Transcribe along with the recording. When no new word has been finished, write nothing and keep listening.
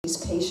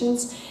these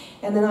patients.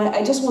 And then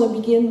I just want to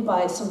begin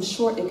by some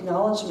short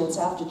acknowledgments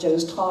after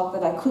Joe's talk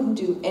that I couldn't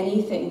do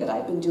anything that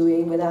I've been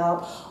doing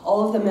without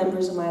all of the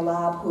members of my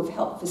lab who have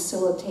helped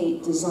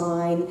facilitate,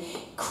 design,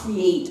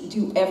 create,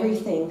 do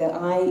everything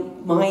that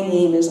my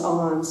name is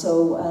on.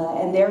 So,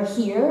 and they're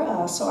here,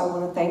 so I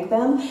want to thank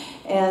them.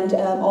 And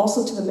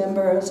also to the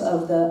members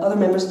of the other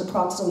members of the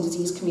peroxisome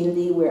disease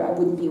community, where I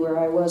wouldn't be where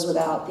I was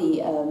without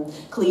the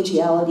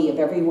collegiality of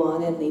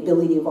everyone and the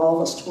ability of all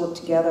of us to work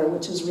together,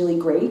 which is really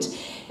great.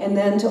 And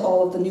then to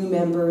all of the new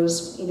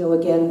members, you know,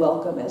 again,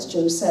 welcome, as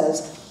Joe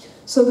says.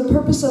 So the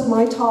purpose of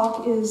my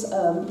talk is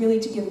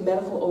really to give a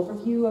medical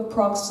overview of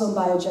peroxisome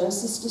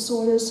biogenesis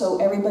disorders, so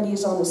everybody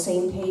is on the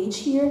same page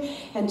here,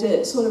 and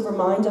to sort of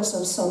remind us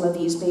of some of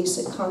these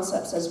basic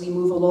concepts as we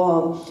move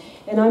along.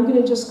 And I'm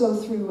going to just go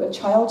through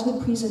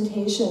childhood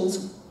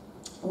presentations,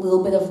 a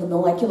little bit of the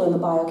molecular and the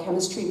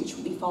biochemistry, which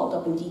will be followed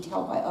up in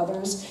detail by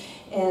others.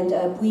 And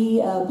Brie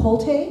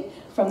Polte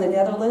from the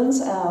Netherlands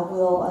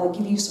will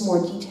give you some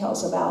more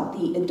details about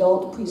the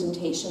adult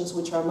presentations,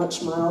 which are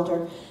much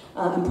milder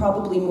and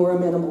probably more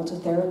amenable to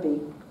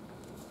therapy.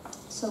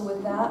 So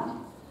with that,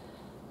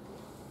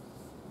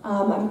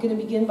 I'm going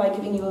to begin by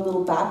giving you a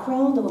little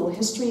background, a little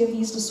history of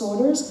these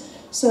disorders.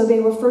 So they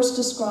were first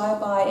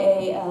described by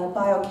a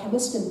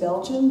biochemist in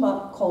Belgium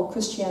called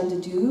Christian de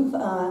Duve,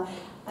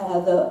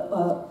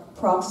 the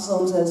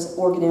peroxisomes as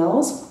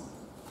organelles.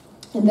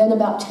 And then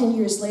about 10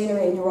 years later,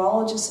 a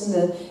neurologist in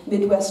the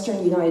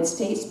Midwestern United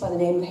States by the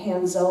name of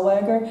Hans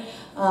Zellweger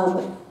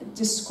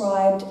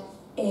described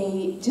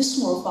a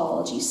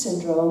dysmorphology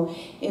syndrome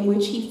in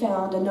which he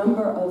found a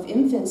number of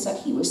infants that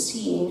he was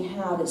seeing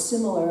had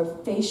similar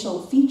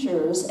facial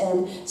features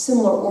and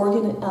similar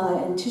organ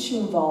and tissue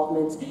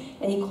involvement.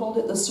 And he called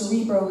it the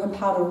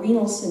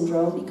cerebrohepatorenal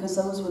syndrome because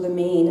those were the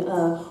main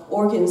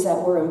organs that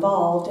were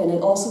involved, and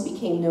it also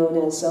became known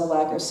as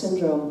Zellweger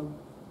syndrome.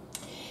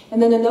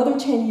 And then another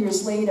 10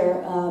 years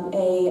later,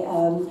 a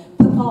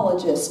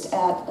pathologist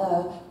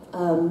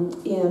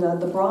in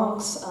the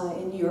Bronx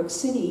in New York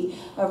City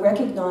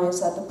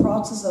recognized that the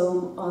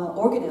peroxisome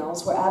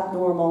organelles were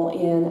abnormal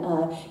in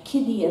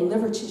kidney and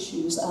liver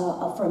tissues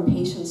from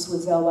patients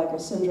with Zellweger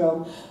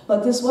syndrome.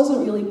 But this wasn't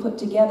really put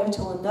together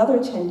till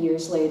another 10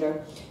 years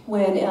later,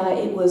 when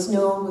it was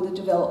known with the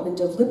development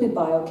of lipid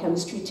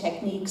biochemistry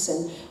techniques,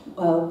 and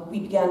we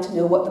began to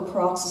know what the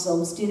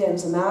peroxisomes did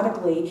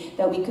enzymatically,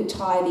 that we could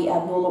tie the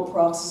abnormal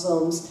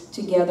peroxisomes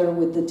together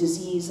with the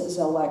disease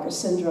Zellweger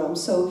syndrome.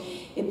 So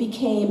it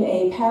became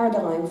a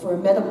paradigm for a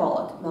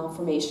metabolic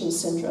malformation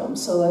syndrome,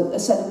 so a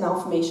set of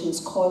malformations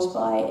caused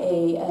by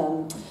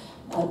a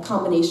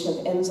combination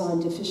of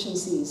enzyme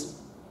deficiencies.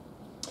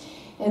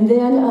 And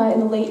then in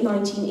the late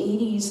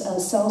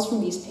 1980s, cells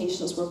from these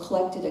patients were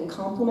collected and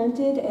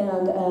complemented,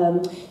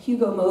 and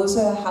Hugo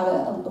Moser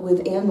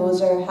with Ann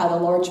Moser had a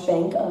large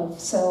bank of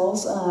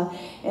cells,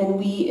 and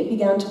we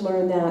began to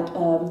learn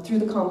that through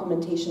the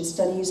complementation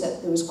studies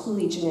that there was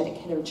clearly genetic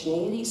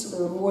heterogeneity, so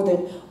there were more than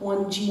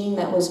one gene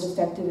that was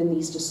defective in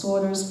these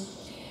disorders.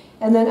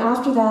 And then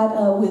after that,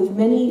 with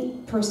many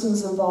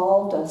persons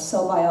involved,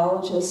 cell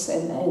biologists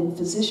and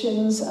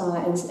physicians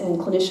and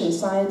clinician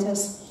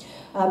scientists,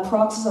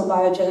 peroxisome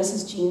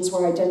biogenesis genes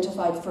were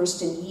identified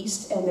first in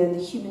yeast, and then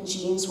the human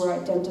genes were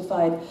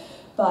identified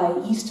by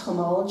yeast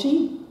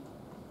homology.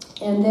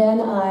 And then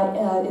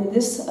in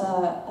this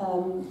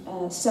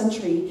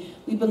century,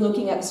 we've been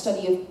looking at the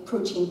study of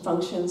protein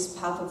functions,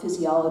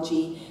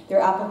 pathophysiology, their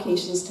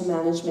applications to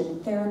management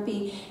and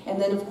therapy,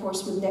 and then of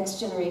course with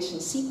next generation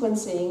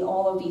sequencing,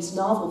 all of these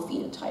novel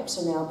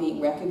phenotypes are now being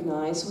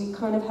recognized. We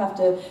kind of have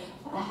to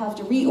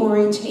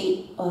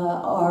reorientate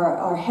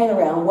our head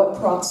around what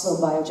peroxisome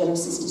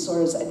biogenesis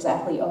disorders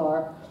exactly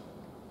are.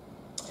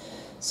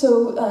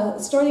 So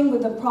starting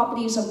with the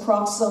properties of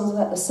peroxisomes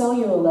at the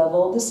cellular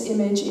level, this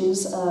image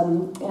is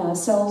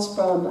cells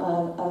from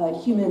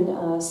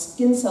human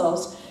skin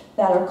cells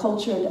that are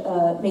cultured,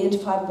 made into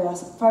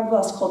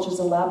fibroblast cultures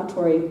in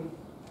laboratory,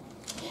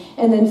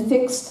 and then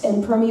fixed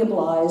and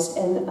permeabilized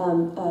and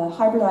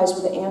hybridized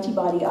with an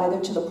antibody either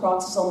to the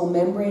peroxisomal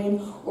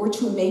membrane or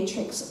to a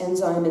matrix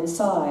enzyme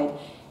inside.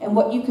 And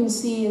what you can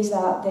see is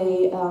that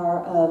they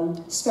are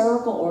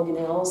spherical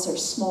organelles. They're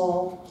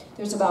small.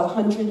 There's about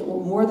 100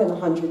 or more than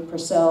 100 per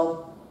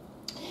cell.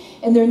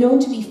 And they're known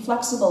to be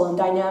flexible and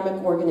dynamic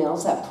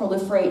organelles that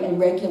proliferate and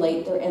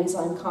regulate their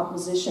enzyme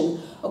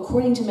composition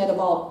according to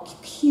metabolic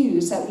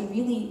cues that we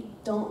really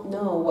don't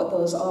know what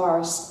those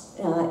are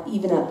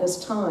even at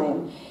this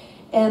time.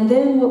 And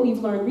then what we've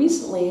learned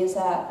recently is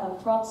that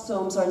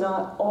peroxisomes are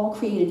not all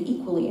created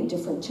equally in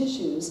different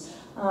tissues.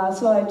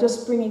 So I'm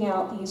just bringing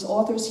out these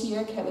authors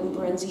here. Kevin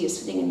Berenzi is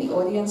sitting in the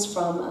audience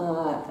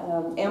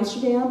from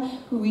Amsterdam,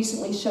 who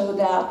recently showed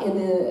that in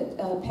the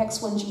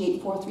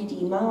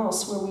PEX1G843D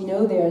mouse, where we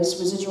know there's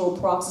residual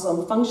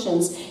peroxisome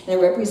functions and it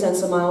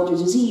represents a milder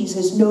disease,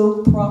 there's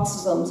no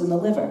peroxisomes in the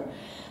liver.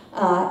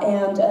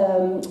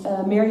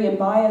 Marian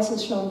Bias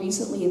has shown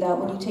recently that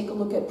when you take a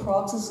look at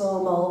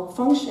peroxisomal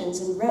functions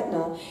in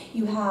retina,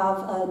 you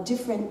have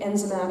different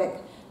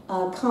enzymatic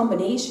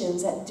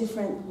combinations at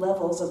different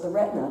levels of the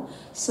retina.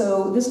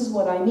 So this is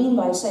what I mean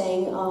by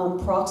saying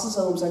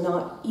peroxisomes are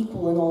not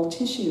equal in all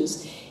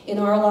tissues. In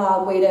our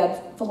lab, Wade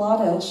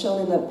Filata has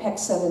shown in the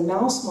PEX7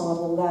 mouse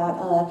model that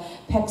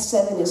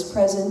PEX7 is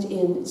present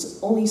in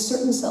only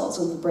certain cells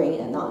of the brain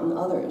and not in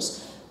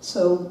others.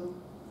 So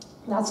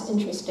that's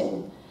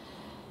interesting.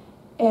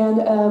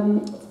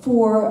 And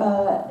for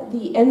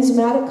the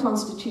enzymatic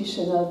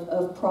constitution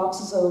of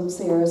peroxisomes,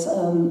 there's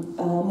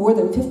more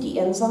than 50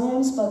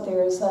 enzymes, but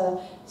there's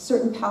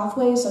certain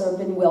pathways that have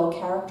been well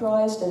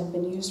characterized and have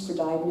been used for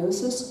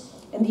diagnosis.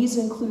 And these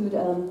include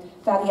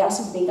fatty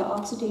acid beta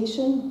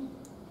oxidation,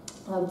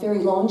 very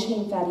long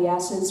chain fatty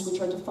acids, which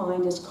are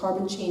defined as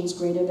carbon chains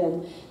greater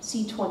than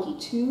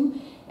C22.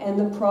 And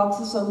the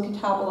peroxisome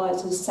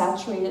catabolizes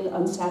saturated,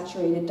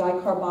 unsaturated,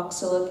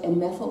 dicarboxylic, and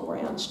methyl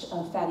branched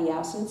fatty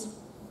acids.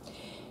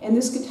 And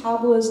this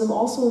catabolism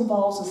also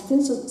involves a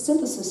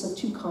synthesis of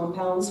two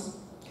compounds.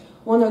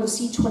 One are the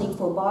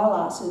C24 bile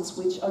acids,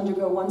 which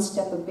undergo one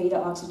step of beta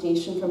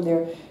oxidation from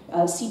their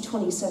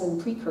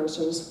C27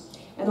 precursors.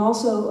 And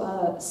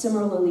also,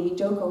 similarly,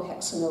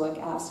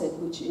 docosahexaenoic acid,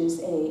 which is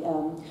a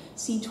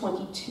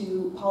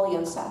C22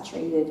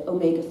 polyunsaturated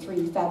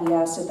omega-3 fatty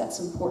acid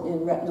that's important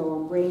in retinal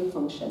and brain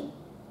function.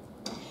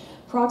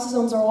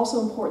 Peroxisomes are also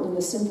important in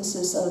the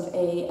synthesis of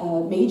a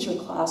major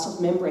class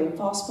of membrane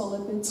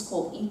phospholipids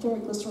called ether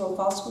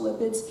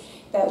glycerophospholipids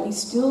that we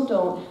still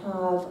don't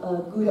have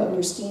a good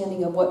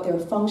understanding of what their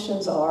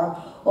functions are,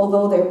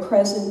 although they're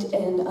present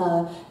in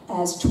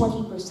as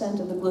 20%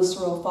 of the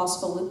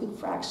glycerophospholipid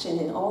fraction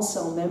in all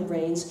cell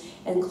membranes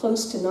and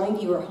close to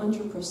 90 or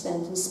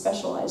 100% in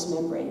specialized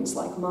membranes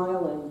like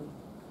myelin.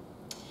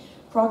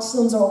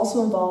 Peroxisomes are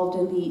also involved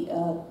in the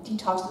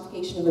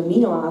detoxification of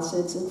amino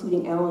acids,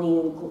 including alanine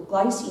and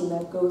glycine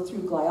that go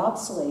through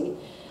glyoxylate.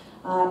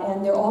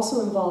 And they're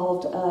also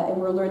involved,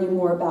 and we're learning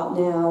more about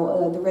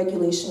now, the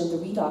regulation of the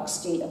redox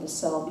state of the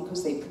cell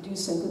because they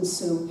produce and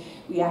consume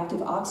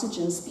reactive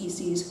oxygen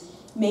species,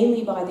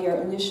 mainly by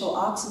their initial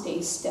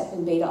oxidase step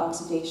in beta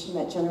oxidation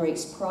that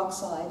generates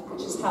peroxide,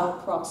 which is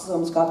how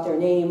peroxisomes got their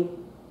name,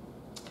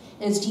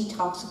 and is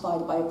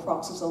detoxified by a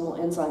peroxisomal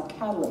enzyme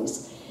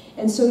catalase.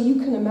 And so you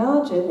can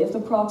imagine if the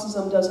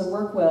peroxisome doesn't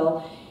work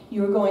well,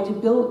 you're going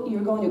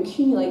to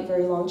accumulate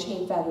very long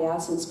chain fatty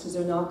acids because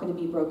they're not going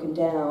to be broken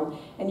down,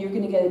 and you're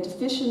going to get a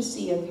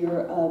deficiency of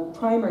your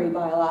primary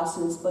bile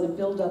acids, but a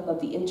buildup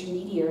of the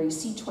intermediary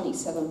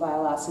C27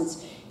 bile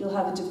acids. You'll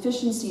have a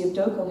deficiency of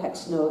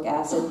docosahexaenoic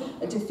acid,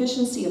 a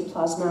deficiency of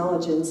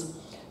plasmalogens,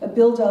 a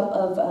buildup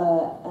of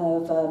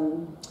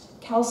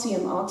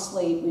calcium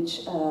oxalate,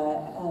 which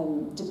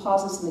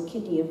deposits in the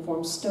kidney and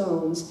forms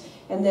stones.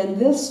 And then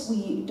this,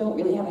 we don't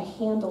really have a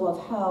handle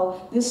of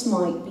how this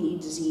might be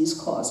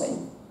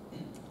disease-causing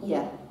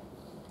yet.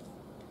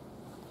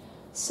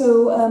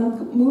 So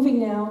moving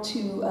now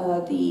to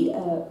the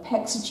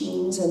PEX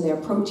genes and their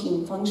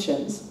protein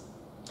functions.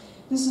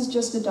 This is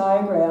just a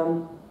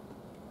diagram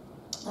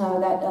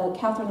that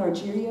Catherine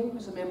Argerio,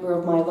 who's a member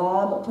of my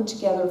lab, put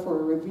together for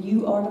a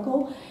review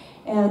article.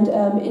 And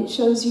it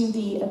shows you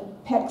the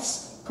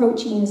PEX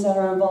proteins that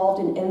are involved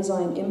in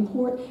enzyme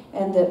import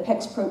and the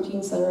PEX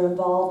proteins that are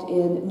involved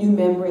in new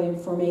membrane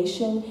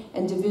formation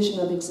and division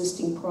of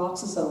existing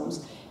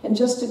peroxisomes. And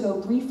just to go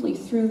briefly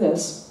through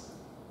this,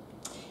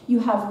 you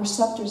have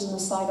receptors in the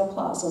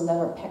cytoplasm that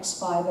are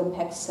PEX5 and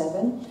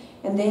PEX7,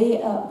 and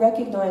they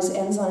recognize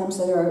enzymes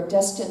that are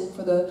destined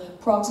for the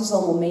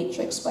peroxisomal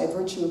matrix by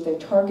virtue of their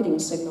targeting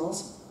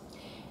signals.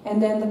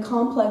 And then the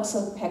complex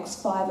of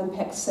PEX5 and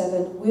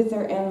PEX7 with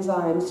their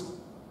enzymes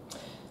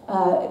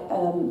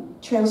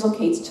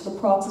translocates to the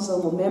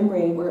peroxisomal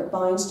membrane where it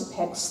binds to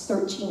PEX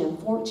 13 and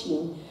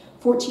 14.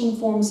 14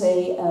 forms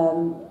a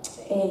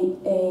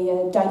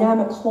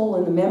dynamic hole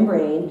in the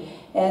membrane,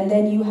 and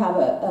then you have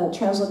a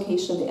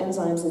translocation of the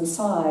enzymes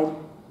inside.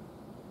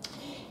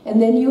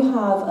 And then you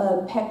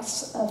have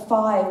PEX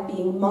 5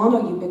 being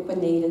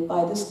monoubiquinated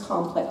by this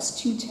complex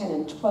 2, 10,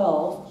 and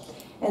 12.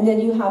 And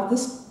then you have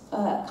this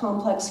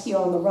complex here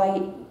on the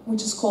right,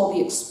 which is called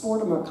the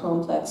exportamer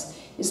complex,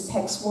 is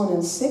PEX 1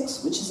 and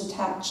 6, which is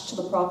attached to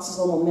the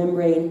peroxisomal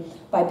membrane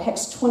by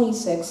PEX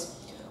 26.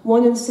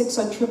 1 and 6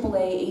 are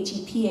AAA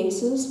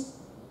ATPases,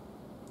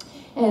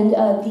 and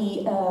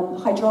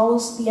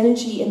the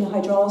energy in the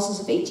hydrolysis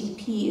of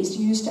ATP is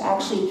used to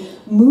actually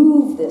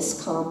move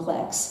this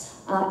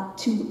complex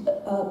to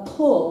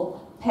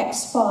pull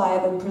PEX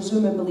 5 and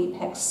presumably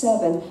PEX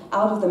 7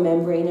 out of the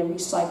membrane and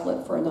recycle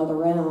it for another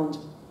round.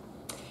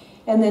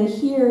 And then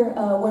here,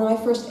 when I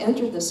first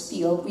entered this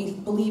field, we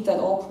believed that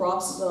all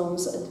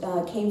peroxisomes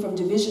came from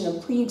division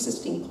of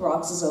pre-existing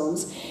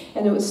peroxisomes,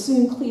 and it was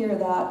soon clear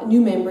that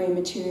new membrane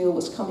material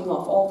was coming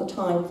off all the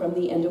time from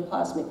the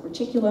endoplasmic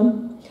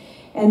reticulum.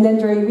 And then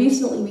very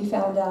recently we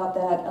found out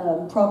that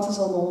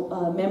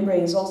peroxisomal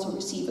membranes also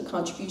receive a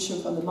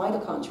contribution from the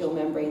mitochondrial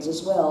membranes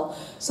as well.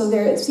 So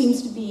there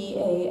seems to be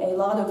a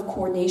lot of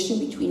coordination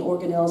between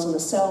organelles in the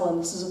cell,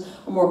 and this is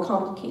a more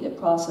complicated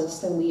process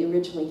than we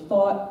originally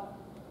thought.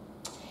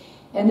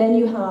 And then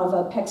you have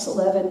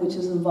PEX11, which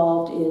is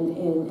involved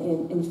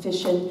in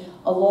fission,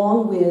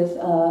 along with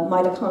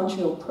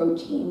mitochondrial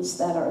proteins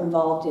that are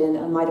involved in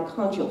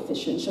mitochondrial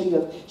fission. So you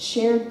have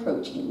shared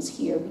proteins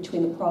here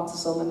between the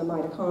peroxisome and the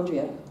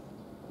mitochondria.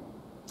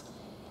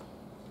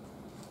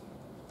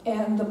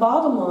 And the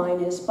bottom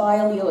line is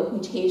biallelic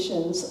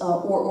mutations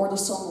or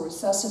autosomal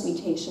recessive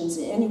mutations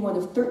in any one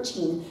of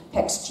 13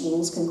 PEX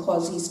genes can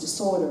cause these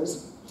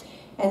disorders.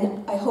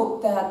 And I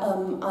hope that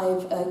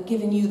I've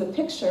given you the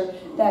picture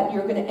that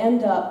you're going to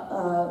end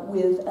up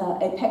with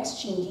a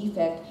PEX gene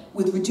defect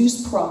with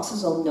reduced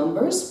peroxisome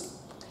numbers,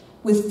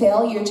 with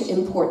failure to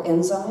import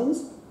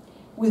enzymes,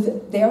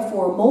 with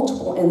therefore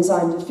multiple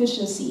enzyme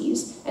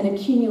deficiencies and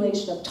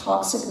accumulation of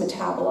toxic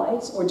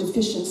metabolites or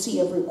deficiency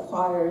of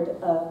required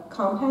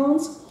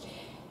compounds.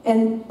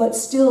 But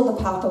still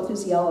the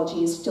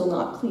pathophysiology is still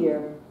not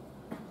clear.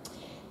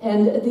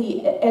 And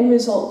the end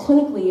result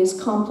clinically is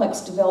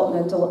complex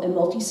developmental and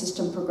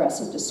multi-system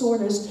progressive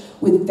disorders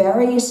with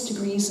various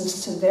degrees of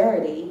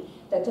severity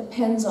that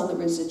depends on the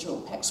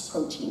residual PEX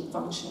protein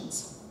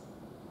functions.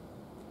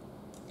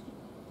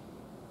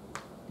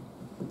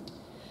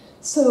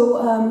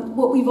 So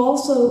what we've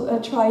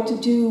also tried to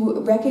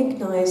do,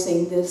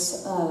 recognizing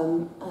this,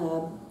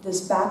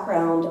 this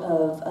background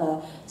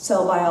of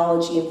cell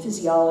biology and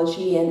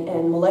physiology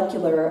and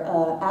molecular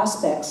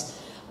aspects,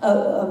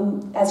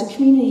 as a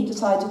community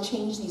decided to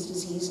change these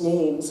disease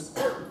names.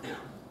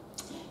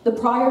 The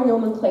prior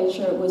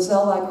nomenclature was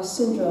Zellweger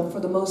syndrome for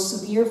the most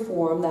severe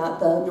form that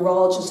the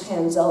neurologist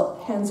Hans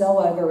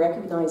Zellweger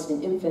recognized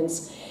in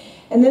infants.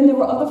 And then there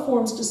were other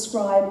forms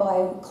described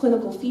by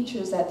clinical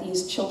features that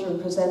these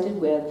children presented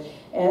with.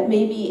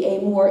 Maybe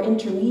a more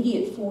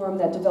intermediate form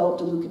that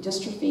developed a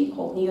leukodystrophy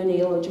called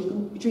neonatal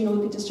adrenal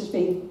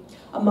leukodystrophy,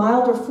 a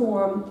milder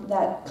form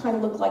that kind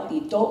of looked like the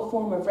adult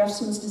form of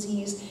Refsman's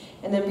disease,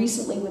 and then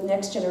recently with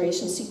next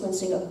generation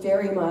sequencing, a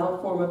very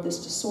mild form of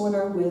this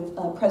disorder with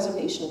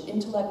preservation of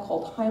intellect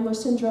called Heimler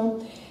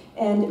syndrome.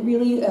 And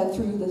really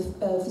through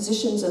the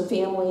physicians and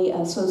family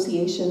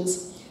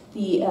associations,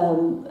 the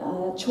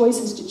choice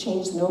is to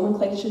change the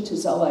nomenclature to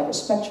Zellweger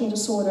spectrum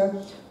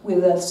disorder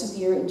with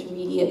severe,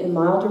 intermediate, and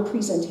milder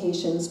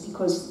presentations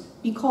because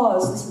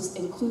this is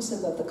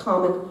inclusive of the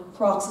common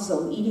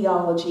peroxisome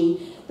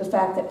etiology, the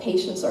fact that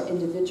patients are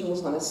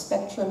individuals on a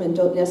spectrum and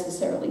don't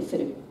necessarily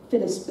fit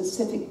a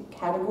specific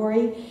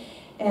category.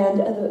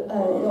 And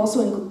it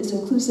also is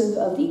inclusive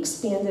of the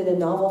expanded and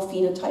novel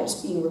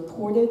phenotypes being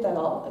reported that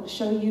I'll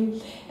show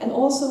you. And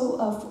also,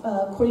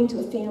 according to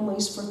the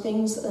families, for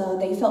things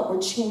they felt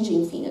were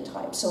changing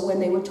phenotypes. So when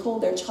they were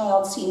told their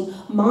child seemed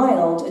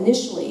mild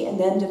initially and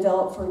then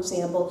developed, for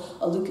example,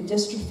 a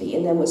leukodystrophy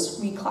and then was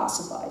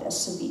reclassified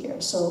as severe.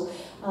 So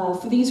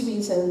for these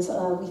reasons,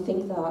 we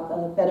think that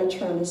a better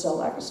term is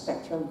Zellweger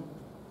spectrum.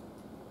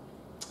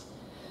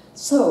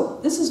 So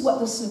this is what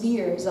the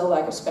severe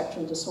Zellweger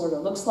spectrum disorder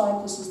looks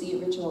like. This is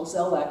the original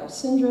Zellweger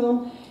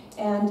syndrome.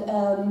 And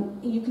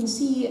you can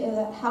see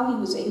how he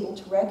was able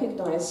to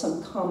recognize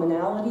some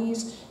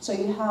commonalities. So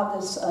you have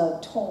this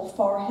tall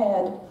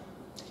forehead.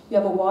 You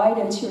have a wide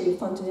anterior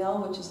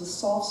fontanelle, which is a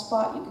soft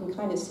spot. You can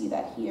kind of see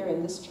that here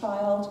in this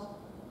child.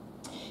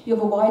 You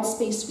have a wide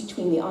space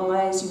between the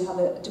eyes. You have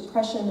a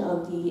depression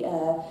of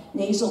the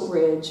nasal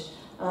bridge.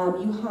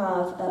 You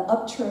have an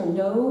upturned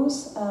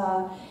nose.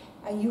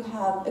 You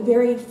have a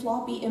very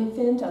floppy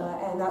infant,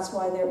 and that's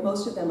why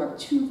most of them are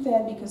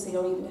tube-fed because they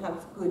don't even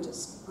have good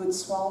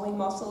swallowing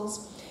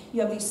muscles.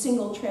 You have these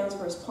single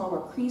transverse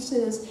palmar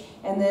creases,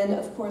 and then,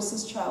 of course,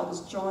 this child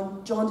is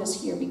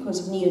jaundiced here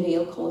because of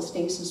neonatal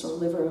cholestasis or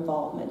liver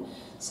involvement.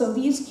 So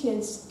these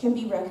kids can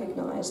be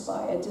recognized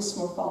by a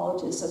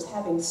dysmorphologist as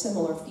having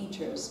similar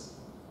features.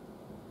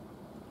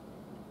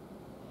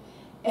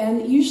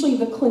 And usually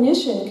the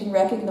clinician can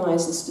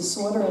recognize this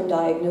disorder and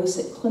diagnose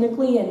it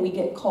clinically, and we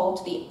get called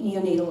to the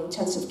neonatal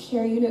intensive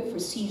care unit for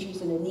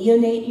seizures in a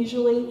neonate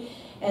usually.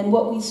 And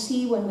what we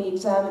see when we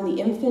examine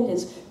the infant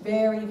is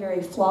very,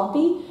 very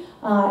floppy.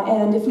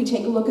 And if we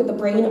take a look at the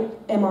brain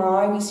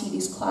MRI, we see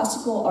these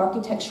classical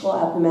architectural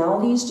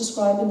abnormalities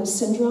described in the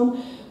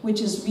syndrome,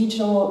 which is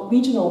regional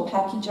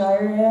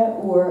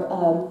pachygyria,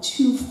 or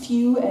too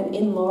few and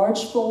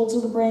enlarged folds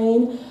of the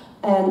brain,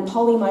 and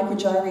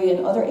polymicrogyria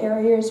in other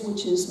areas,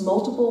 which is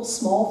multiple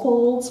small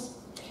folds,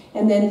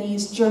 and then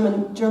these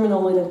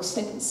germinal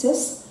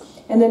cysts.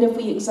 And then if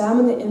we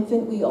examine the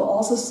infant, we will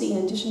also see,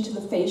 in addition to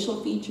the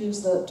facial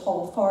features, the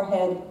tall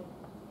forehead,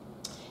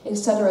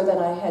 etc., that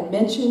I had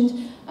mentioned,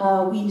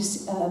 we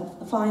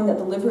find that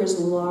the liver is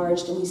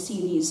enlarged, and we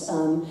see these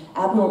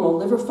abnormal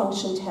liver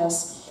function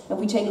tests. If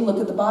we take a look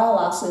at the bile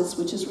acids,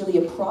 which is really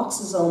a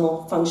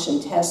peroxisomal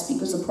function test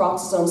because the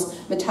peroxisomes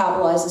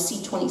metabolize the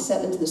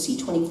C27 to the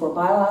C24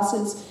 bile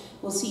acids,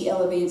 we'll see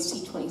elevated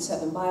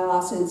C27 bile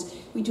acids.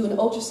 We do an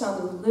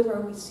ultrasound of the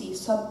liver, we see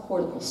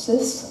subcortical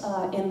cysts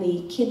in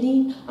the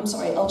kidney,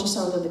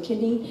 ultrasound of the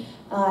kidney.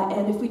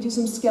 And if we do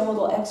some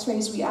skeletal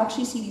x-rays, we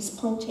actually see these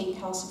punctate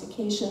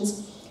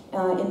calcifications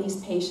in these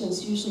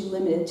patients, usually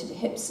limited to the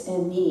hips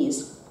and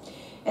knees.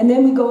 And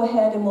then we go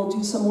ahead and we'll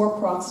do some more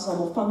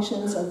peroxisomal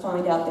functions and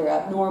find out they're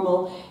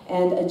abnormal,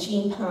 and a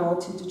gene panel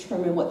to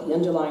determine what the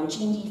underlying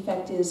gene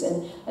defect is.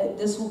 And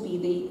this will be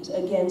the,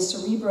 again,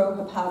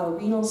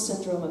 cerebro-hepatorenal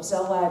syndrome of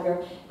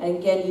Zellweger. And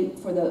again,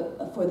 for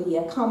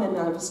the common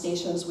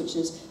manifestations, which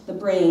is the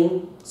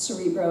brain,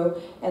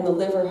 cerebro, and the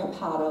liver,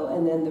 hepato,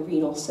 and then the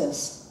renal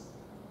cysts.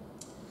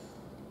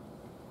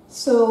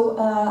 So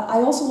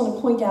I also want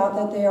to point out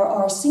that there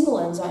are single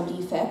enzyme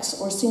defects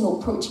or single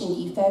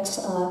protein defects,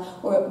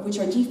 which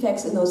are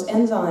defects in those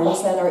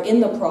enzymes that are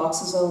in the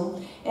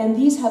peroxisome, and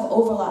these have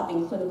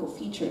overlapping clinical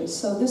features.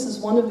 So this is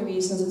one of the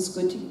reasons it's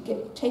good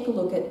to take a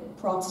look at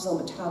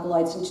peroxisome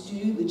metabolites and to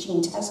do the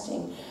gene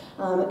testing.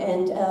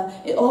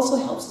 It also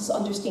helps us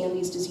understand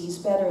these diseases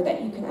better,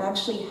 that you can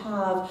actually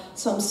have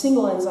some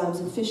single enzyme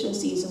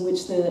deficiencies in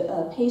which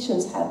the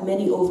patients have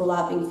many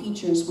overlapping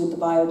features with the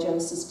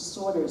biogenesis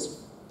disorders.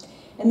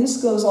 And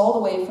this goes all the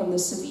way from the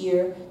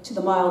severe to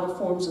the milder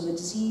forms of the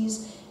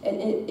disease,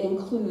 and it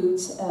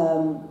includes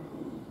a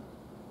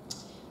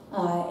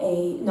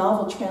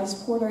novel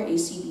transporter,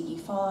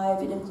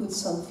 ACVD5. It includes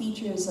some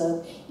features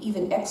of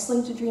even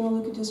X-linked adrenal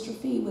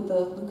leukodystrophy with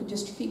the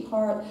leukodystrophy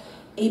part.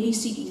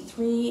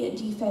 ABCD3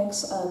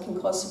 defects can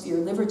cause severe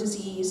liver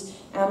disease.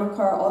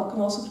 Amicar can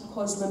also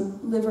cause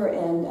liver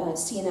and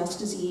CNS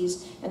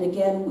disease. And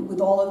again, with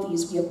all of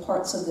these, we have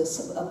parts of this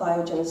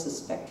biogenesis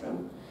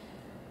spectrum.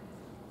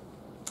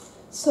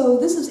 So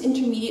this is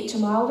intermediate to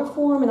milder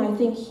form, and I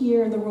think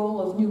here the role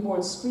of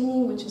newborn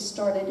screening, which has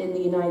started in the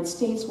United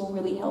States, will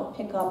really help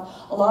pick up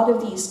a lot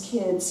of these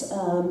kids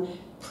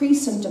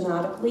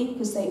pre-symptomatically,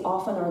 because they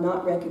often are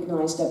not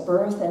recognized at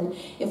birth. And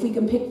if we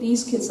can pick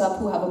these kids up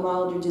who have a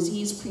milder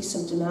disease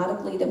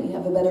pre-symptomatically, then we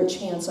have a better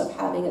chance of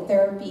having a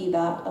therapy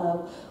that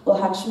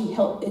will actually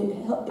help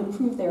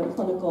improve their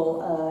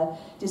clinical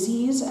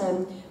disease.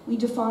 And we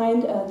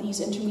defined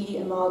these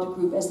intermediate and milder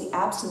group as the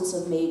absence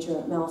of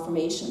major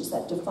malformations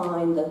that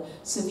define the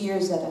severe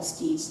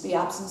ZSDs, the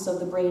absence of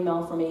the brain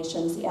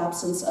malformations, the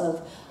absence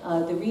of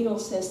the renal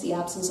cysts, the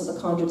absence of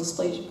the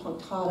chondrodysplasia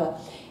punctata.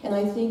 And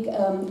I think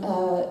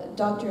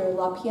Dr.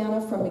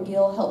 LaPiana from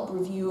McGill helped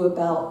review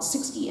about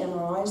 60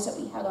 MRIs that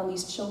we had on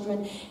these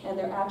children, and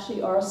there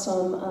actually are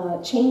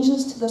some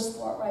changes to this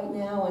part right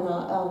now, and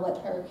I'll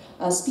let her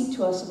speak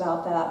to us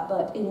about that.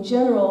 But in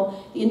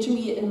general, the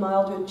intermediate and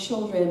milder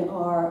children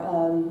are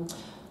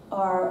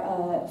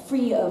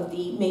free of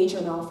the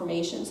major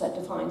malformations that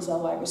define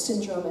Zellweger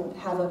syndrome and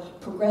have a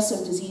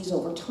progressive disease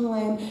over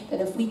time,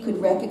 that if we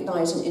could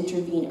recognize and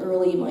intervene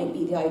early might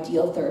be the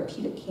ideal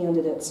therapeutic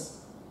candidates.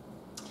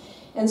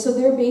 And so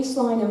their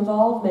baseline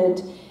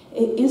involvement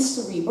is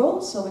cerebral,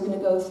 so we're going to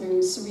go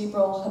through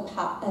cerebral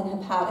and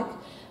hepatic.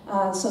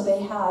 So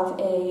they have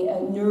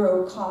a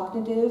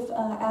neurocognitive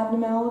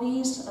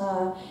abnormalities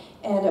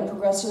and a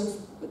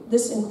progressive.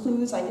 This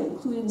includes, I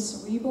include in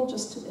cerebral,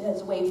 just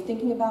as a way of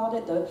thinking about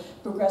it, the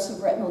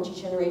progressive retinal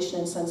degeneration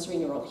and sensory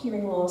neural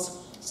hearing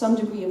loss, some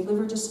degree of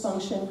liver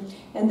dysfunction,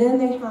 and then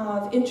they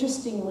have,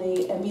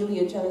 interestingly,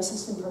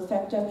 ameliogenesis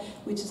imperfecta,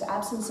 which is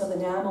absence of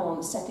enamel on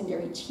the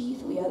secondary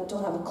teeth. We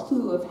don't have a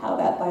clue of how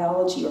that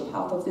biology or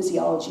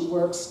pathophysiology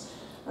works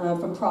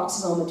from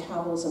peroxisome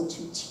metabolism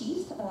to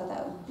teeth.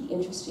 That would be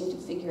interesting to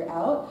figure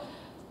out.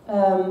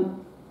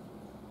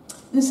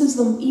 This is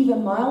the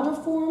even milder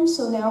form,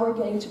 so now we're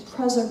getting to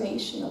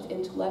preservation of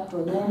intellect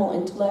or normal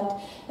intellect.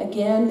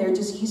 Again,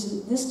 this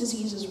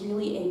disease is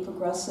really a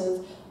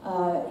progressive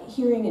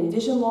hearing and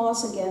vision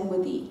loss, again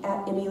with the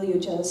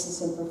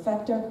ameliogenesis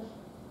imperfecta.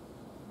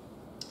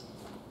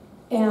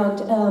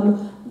 And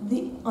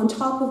on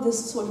top of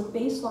this sort of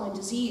baseline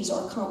disease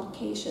are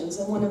complications,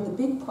 and one of the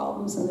big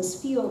problems in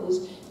this field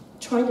is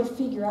trying to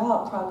figure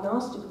out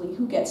prognostically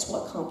who gets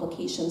what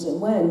complications and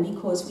when,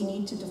 because we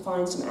need to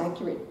define some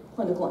accurate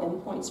clinical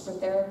endpoints for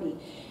therapy.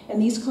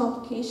 And these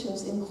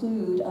complications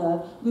include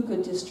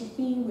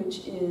leukodystrophy,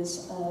 which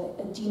is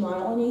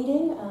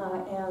demyelinating,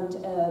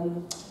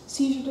 and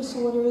seizure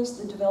disorders,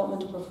 the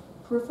development of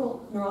peripheral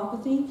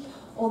neuropathy.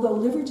 Although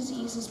liver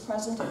disease is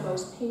present in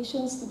most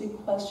patients, the big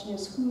question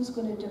is who's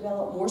going to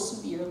develop more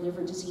severe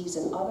liver disease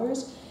than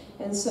others.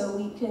 And so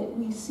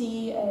we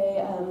see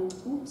a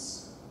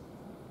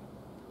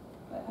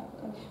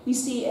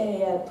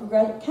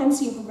can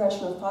see a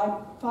progression of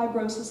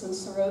fibrosis and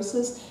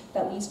cirrhosis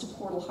that leads to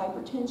portal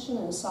hypertension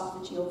and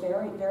esophageal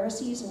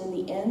varices, and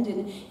in the end,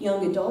 in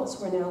young adults,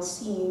 we're now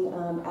seeing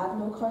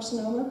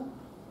adenocarcinoma.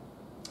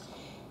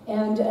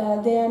 And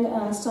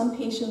then some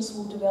patients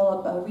will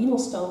develop renal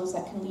stones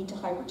that can lead to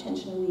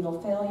hypertension and renal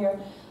failure.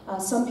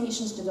 Some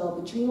patients develop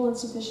adrenal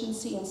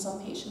insufficiency, and some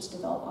patients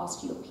develop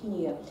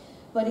osteopenia.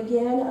 But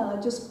again,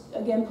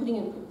 putting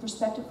in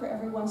perspective for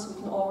everyone so we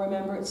can all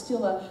remember, it's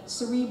still a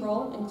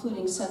cerebral,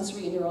 including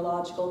sensory and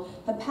neurological,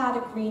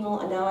 hepatic, renal,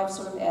 and now I've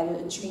sort of added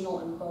adrenal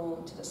and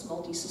bone to this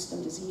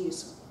multi-system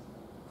disease.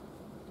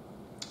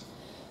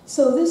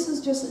 So this is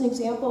just an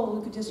example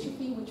of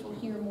leukodystrophy, which we'll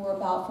hear more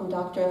about from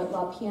Dr.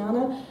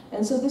 LaPiana.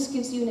 And so this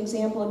gives you an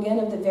example, again,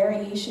 of the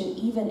variation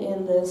even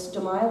in this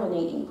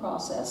demyelinating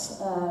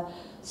process.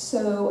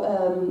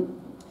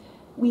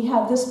 We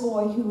have this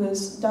boy who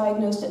was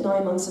diagnosed at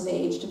 9 months of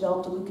age,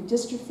 developed a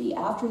leukodystrophy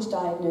after his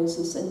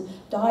diagnosis, and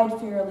died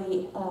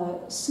fairly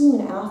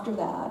soon after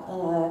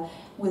that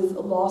with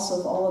loss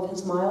of all of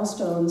his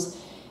milestones.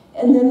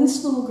 And then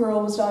this little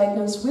girl was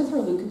diagnosed with her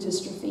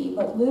leukodystrophy,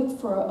 but lived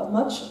for a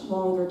much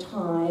longer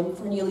time,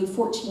 for nearly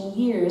 14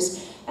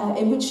 years,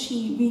 in which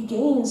she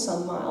regained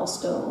some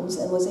milestones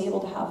and was able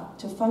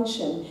to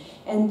function.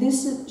 And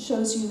this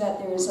shows you that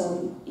there's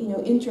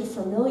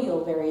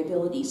interfamilial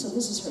variability. So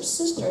this is her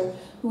sister,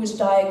 who was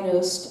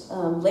diagnosed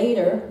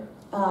later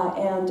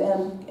and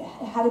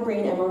had a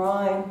brain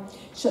MRI,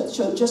 just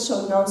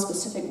showed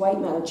non-specific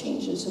white matter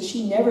changes. So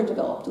she never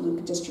developed a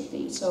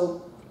leukodystrophy.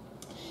 So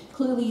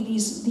clearly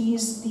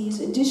these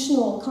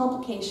additional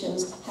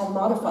complications have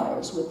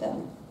modifiers with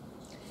them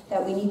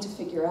that we need to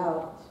figure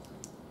out.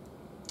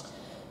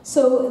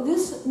 So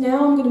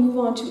now I'm going to move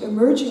on to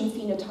emerging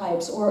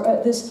phenotypes, or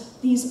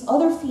these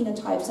other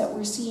phenotypes that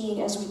we're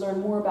seeing as we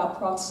learn more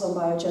about peroxisome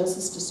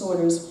biogenesis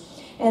disorders.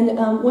 And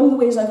one of the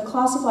ways I've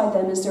classified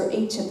them is they're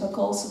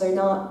atypical, so they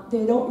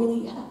don't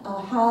really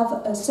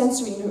have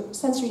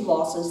sensory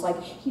losses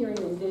like hearing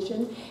and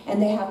vision, and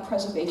they have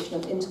preservation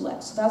of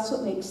intellect. So that's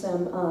what makes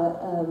them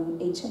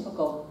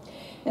atypical.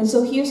 And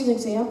so here's an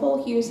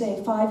example. Here's a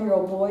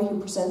 5-year-old boy who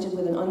presented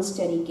with an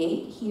unsteady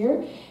gait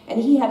here,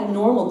 and he had a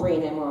normal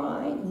brain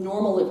MRI,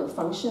 normal liver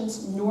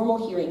functions,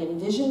 normal hearing and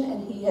vision,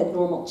 and he had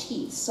normal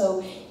teeth. So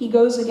he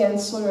goes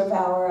against sort of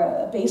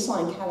our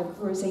baseline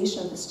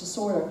categorization of this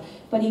disorder.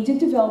 But he did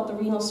develop the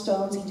renal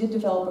stones, he did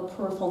develop a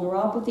peripheral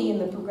neuropathy, and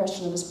the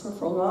progression of his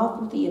peripheral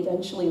neuropathy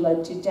eventually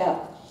led to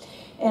death.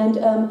 And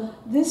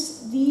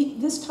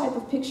this type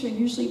of picture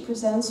usually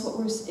presents what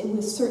we're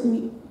with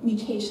certain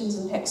mutations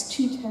in PEX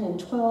 2, 10, and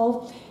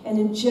 12. And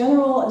in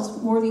general,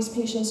 as more of these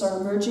patients are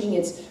emerging,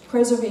 it's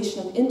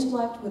preservation of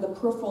intellect with a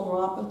peripheral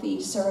neuropathy,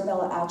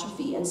 cerebellar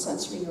atrophy, and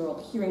sensory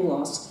neural hearing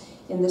loss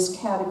in this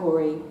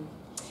category.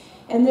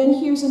 And then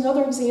here's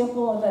another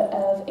example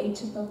of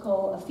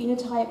atypical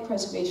phenotype,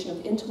 preservation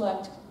of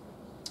intellect.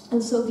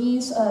 And so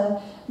these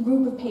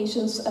group of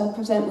patients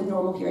present with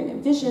normal hearing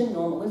and vision,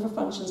 normal liver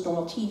functions,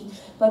 normal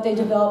teeth, but they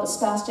develop a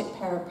spastic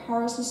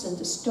paraparesis and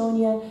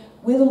dystonia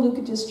with a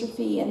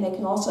leukodystrophy, and they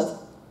can also have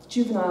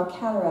juvenile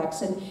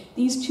cataracts. And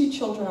these two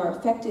children are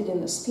affected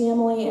in this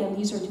family, and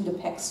these are due to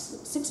PEX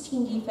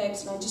 16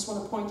 defects. And I just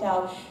want to point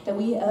out that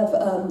we have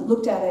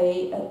looked at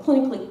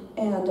clinically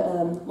and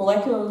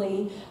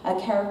molecularly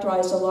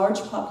characterized a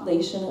large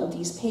population of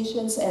these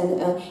patients,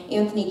 and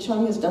Anthony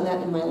Chung has done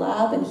that in my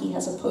lab, and he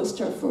has a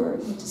poster for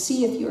you to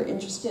see if you're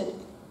interested.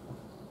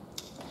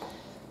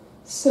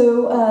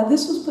 So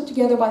this was put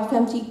together by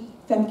Femke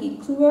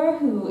Kluwer,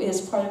 who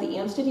is part of the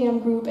Amsterdam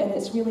group, and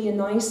it's really a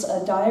nice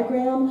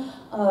diagram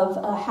of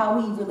how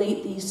we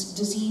relate these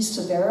disease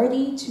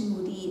severity to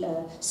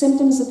the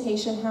symptoms the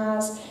patient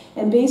has.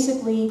 And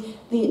basically,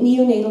 the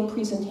neonatal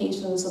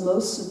presentation is the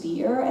most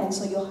severe, and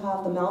so you'll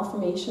have the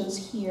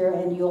malformations here,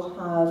 and you'll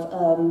have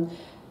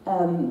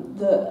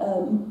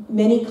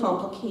many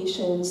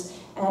complications,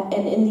 and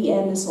in the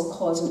end, this will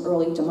cause an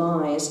early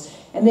demise.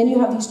 And then you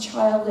have these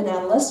child and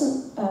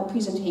adolescent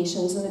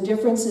presentations, and the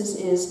difference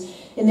is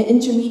in the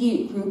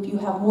intermediate group, you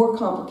have more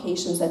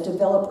complications that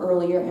develop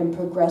earlier and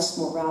progress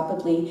more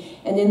rapidly.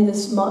 And in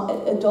this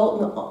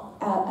adult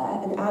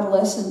and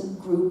adolescent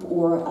group,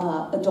 or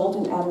adult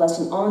and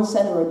adolescent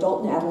onset or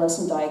adult and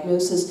adolescent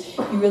diagnosis,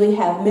 you really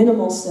have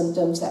minimal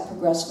symptoms that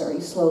progress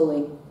very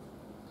slowly.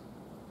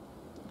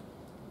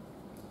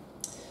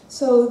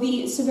 So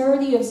the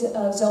severity of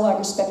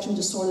Zellweger spectrum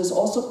disorders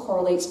also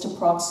correlates to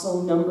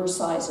peroxisome number,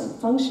 size, and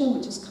function,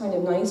 which is kind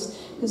of nice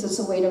because it's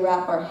a way to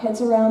wrap our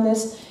heads around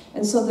this.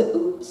 And so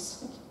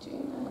oops, I keep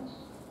doing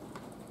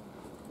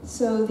that.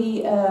 So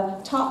the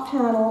top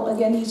panel,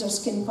 again, these are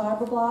skin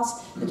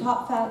fibroblasts. The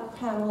top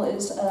panel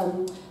is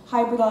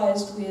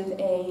hybridized with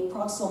a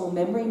peroxisomal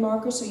membrane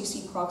marker, so you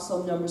see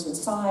peroxisome numbers and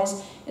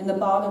size. In the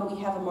bottom,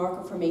 we have a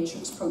marker for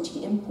matrix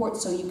protein import,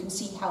 so you can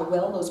see how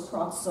well those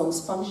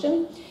peroxisomes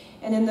function.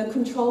 And in the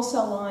control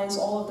cell lines,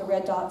 all of the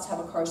red dots have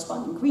a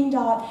corresponding green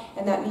dot,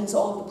 and that means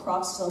all of the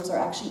peroxisomes are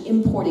actually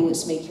importing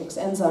this matrix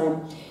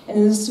enzyme. And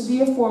in the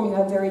severe form, you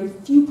have very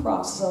few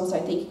peroxisomes. I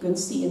think you can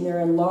see, and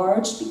they're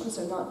enlarged because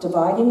they're not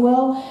dividing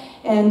well.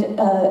 And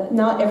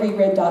not every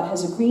red dot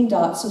has a green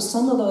dot, so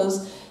some of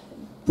those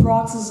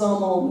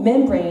peroxisomal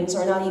membranes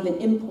are not even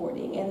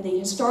importing. And the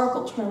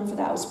historical term for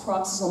that was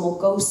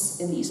peroxisomal ghosts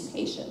in these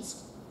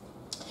patients.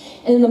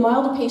 And in the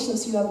milder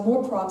patients, you have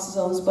more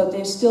peroxisomes, but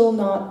they're still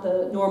not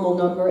the normal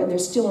number, and they're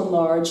still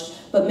enlarged,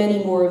 but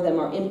many more of them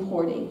are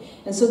importing.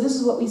 And so this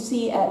is what we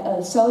see at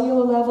a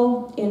cellular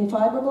level in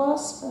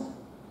fibroblasts.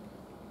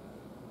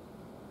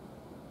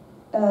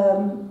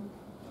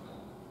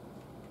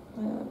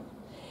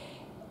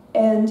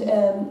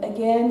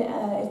 Again,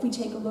 if we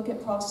take a look at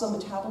peroxisome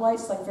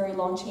metabolites, like very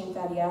long-chain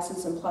fatty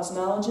acids and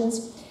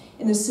plasmalogens,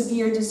 in the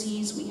severe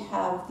disease, we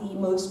have the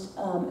most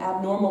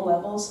abnormal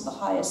levels, the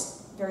highest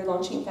very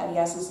long-chain fatty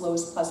acids,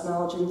 lowest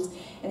plasmalogens.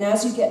 And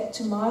as you get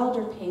to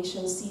milder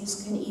patients,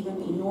 these can even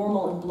be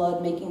normal in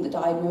blood, making the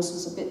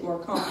diagnosis a bit more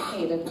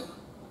complicated.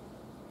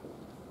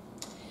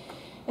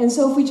 And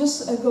so if we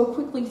just go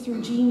quickly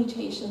through gene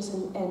mutations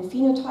and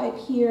phenotype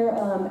here,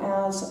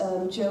 as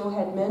Joe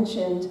had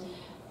mentioned,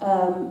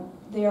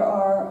 there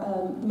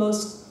are the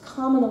most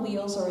common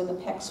alleles are in the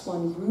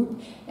PEX1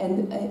 group,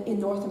 and in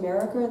North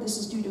America, this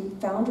is due to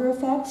founder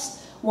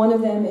effects. One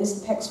of them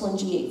is the PEX1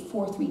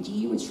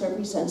 G843D, which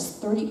represents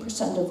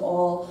 30% of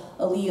all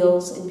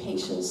alleles in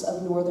patients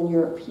of Northern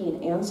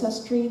European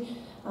ancestry.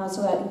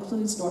 So that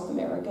includes North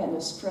America and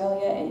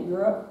Australia and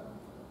Europe.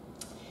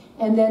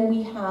 And then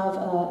we have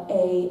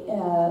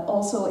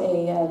also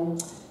a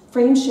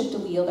frame shift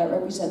allele that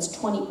represents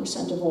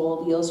 20% of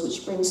all alleles,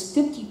 which brings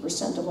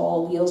 50% of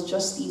all alleles,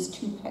 just these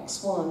two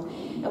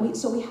PEX1. And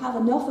so we have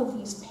enough of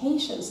these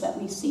patients that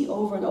we see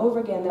over and over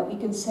again that we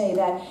can say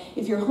that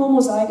if you're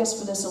homozygous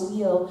for this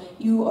allele,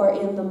 you are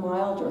in the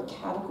milder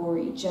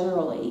category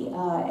generally,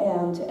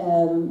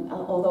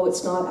 although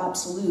it's not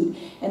absolute.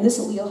 And this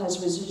allele has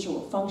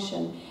residual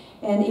function.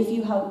 And if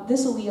you have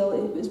this allele,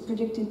 it is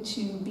predicted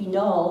to be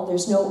null.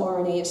 There's no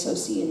RNA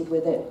associated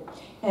with it.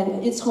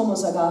 And its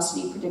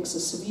homozygosity predicts a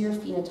severe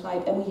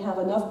phenotype. And we have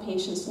enough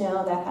patients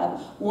now that have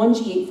one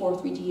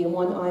G843D and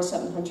one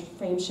I700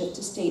 frame shift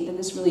to state that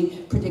this really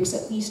predicts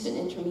at least an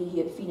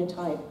intermediate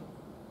phenotype.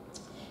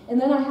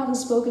 And then I haven't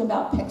spoken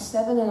about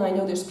PEX7, and I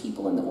know there's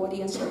people in the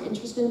audience that are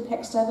interested in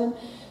PEX7.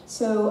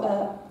 So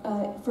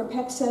for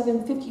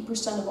PEX7,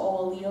 50% of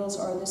all alleles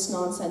are this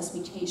nonsense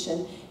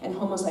mutation, and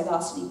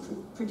homozygosity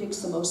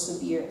predicts the most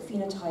severe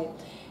phenotype.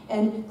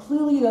 And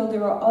clearly, though,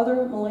 there are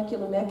other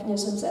molecular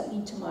mechanisms that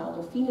lead to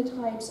milder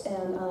phenotypes,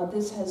 and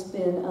this has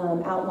been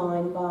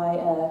outlined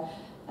by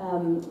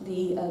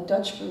the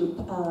Dutch group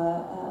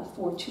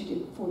for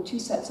two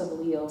sets of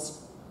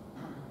alleles.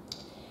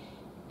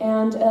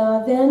 And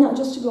then,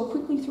 just to go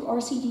quickly through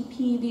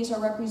RCDP, these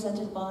are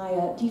represented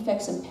by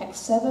defects in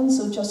PEX7,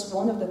 so just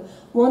one of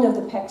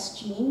the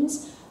PEX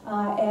genes.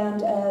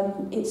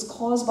 It's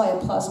caused by a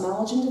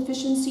plasmalogen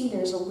deficiency.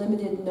 There's a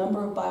limited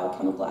number of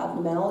biochemical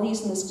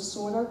abnormalities in this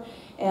disorder.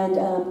 And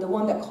the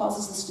one that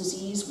causes this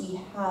disease we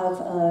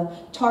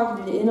have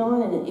targeted in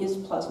on, and it is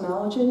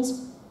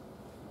plasmalogens.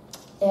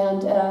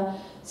 And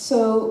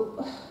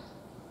so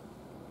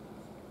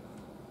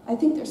I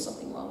think there's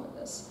something wrong with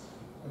this.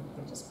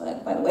 Just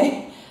by the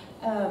way.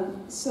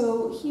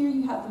 So here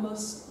you have the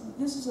most,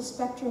 this is a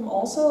spectrum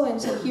also, and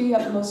so here you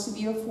have the most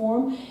severe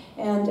form.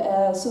 And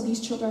so these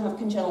children have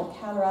congenital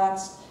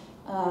cataracts.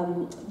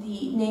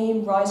 The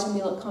name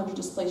rhizomelic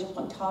chondrodysplasia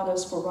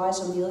punctatus for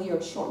rhizomelia,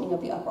 or shortening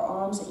of the upper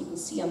arms, that you can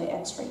see on the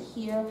X-ray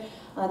here.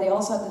 They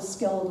also have the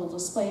skeletal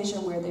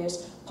dysplasia, where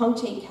there's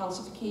punctate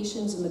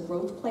calcifications in the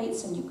growth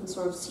plates, and you can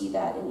sort of see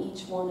that in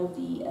each one of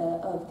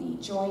the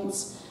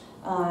joints.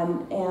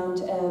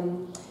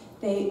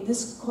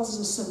 This causes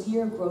a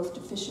severe growth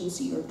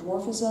deficiency or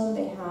dwarfism.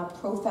 They have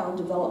profound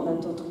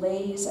developmental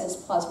delays, as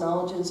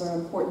plasmalogens are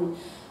important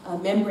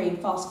membrane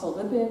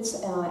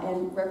phospholipids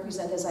and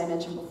represent, as I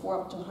mentioned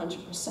before, up to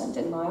 100%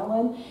 in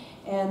myelin.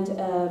 And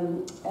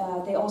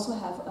they also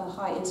have a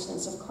high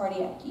incidence of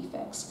cardiac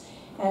defects.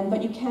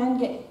 But you can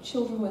get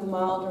children with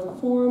milder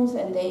forms,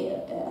 and they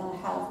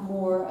have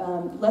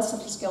less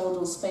of the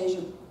skeletal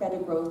dysplasia, better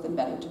growth, and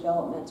better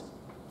development.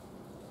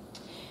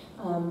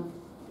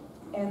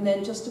 And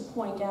then just to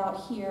point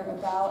out here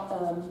about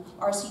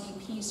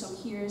RCDP, so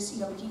here's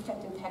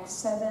defect in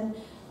PEX7.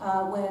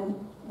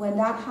 When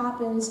that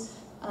happens,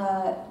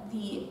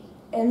 the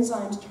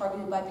enzymes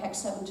targeted by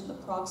PEX7 to the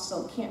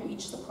peroxisome can't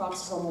reach the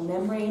peroxisomal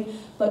membrane,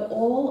 but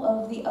all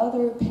of the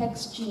other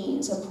PEX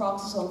genes and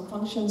peroxisome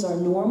functions are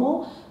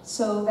normal,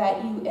 so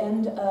that you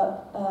end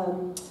up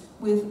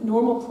with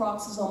normal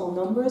peroxisomal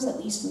numbers, at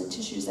least in the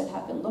tissues that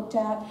have been looked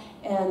at,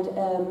 and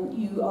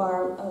you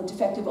are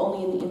defective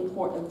only in the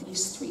import of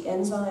these three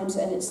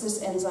enzymes, and it's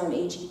this enzyme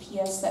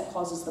AGPS that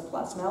causes the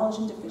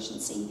plasmalogen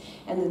deficiency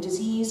and the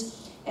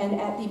disease.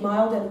 And at the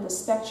mild end of the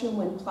spectrum,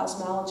 when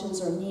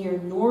plasmalogens are near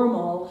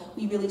normal,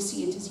 we really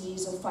see a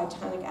disease of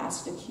phytanic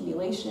acid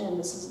accumulation. And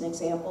this is an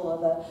example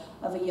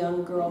of a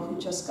young girl who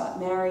just got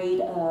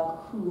married,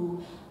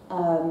 who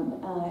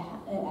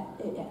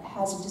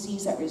has a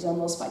disease that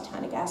resembles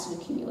phytanic acid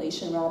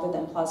accumulation rather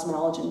than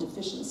plasmalogen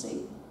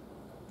deficiency.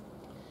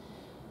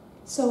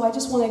 So I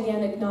just want to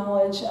again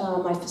acknowledge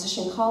my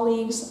physician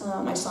colleagues,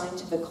 my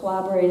scientific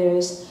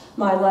collaborators,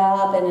 my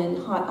lab, and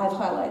I've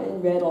highlighted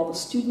in red all the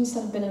students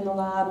that have been in the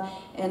lab.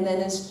 And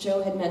then, as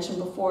Joe had mentioned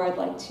before, I'd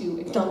like to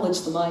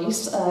acknowledge the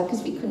mice,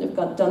 because we couldn't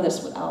have done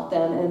this without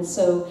them. And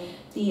so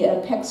the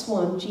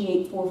PEX1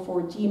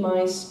 G844D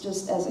mice,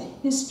 just as a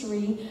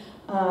history,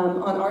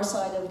 on our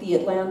side of the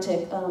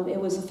Atlantic, it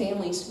was the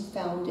families who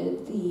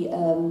founded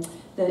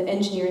the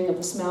engineering of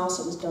this mouse.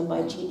 It was done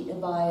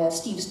by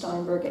Steve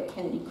Steinberg at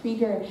Kennedy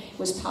Krieger. It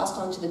was passed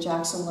on to the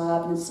Jackson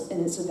lab,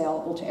 and it's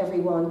available to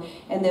everyone.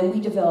 And then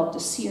we developed a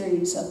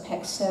series of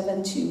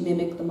PEX7 to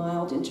mimic the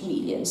mild,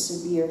 intermediate, and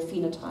severe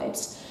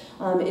phenotypes.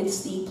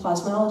 It's the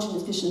plasmalogen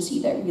deficiency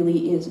that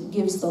really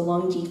gives the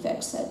lung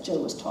defects that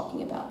Joe was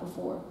talking about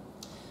before.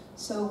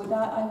 So with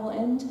that, I will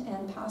end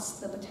and pass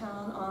the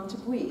baton on to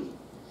Bui.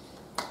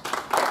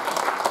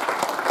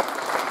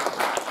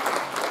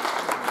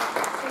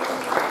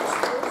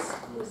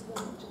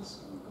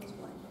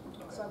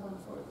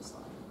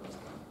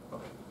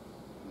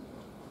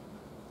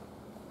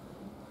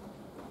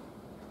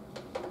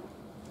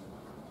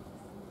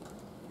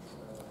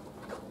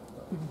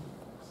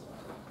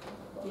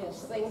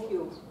 thank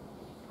you.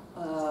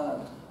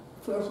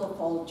 First of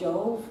all,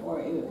 Joe,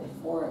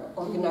 for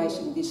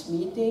organizing this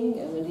meeting,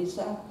 and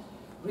Melissa.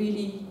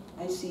 Really,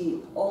 I see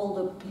all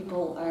the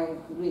people I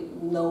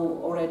know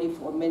already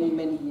for many,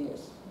 many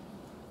years.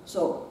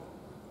 So,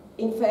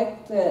 in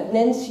fact,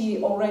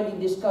 Nancy already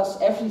discussed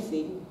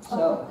everything,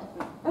 so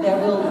there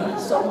will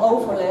be some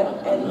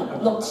overlap,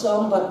 and not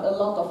some, but a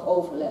lot of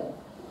overlap.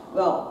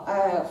 Well,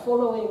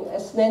 following,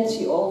 as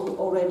Nancy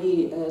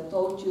already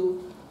told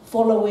you,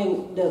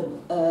 following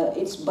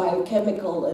its biochemical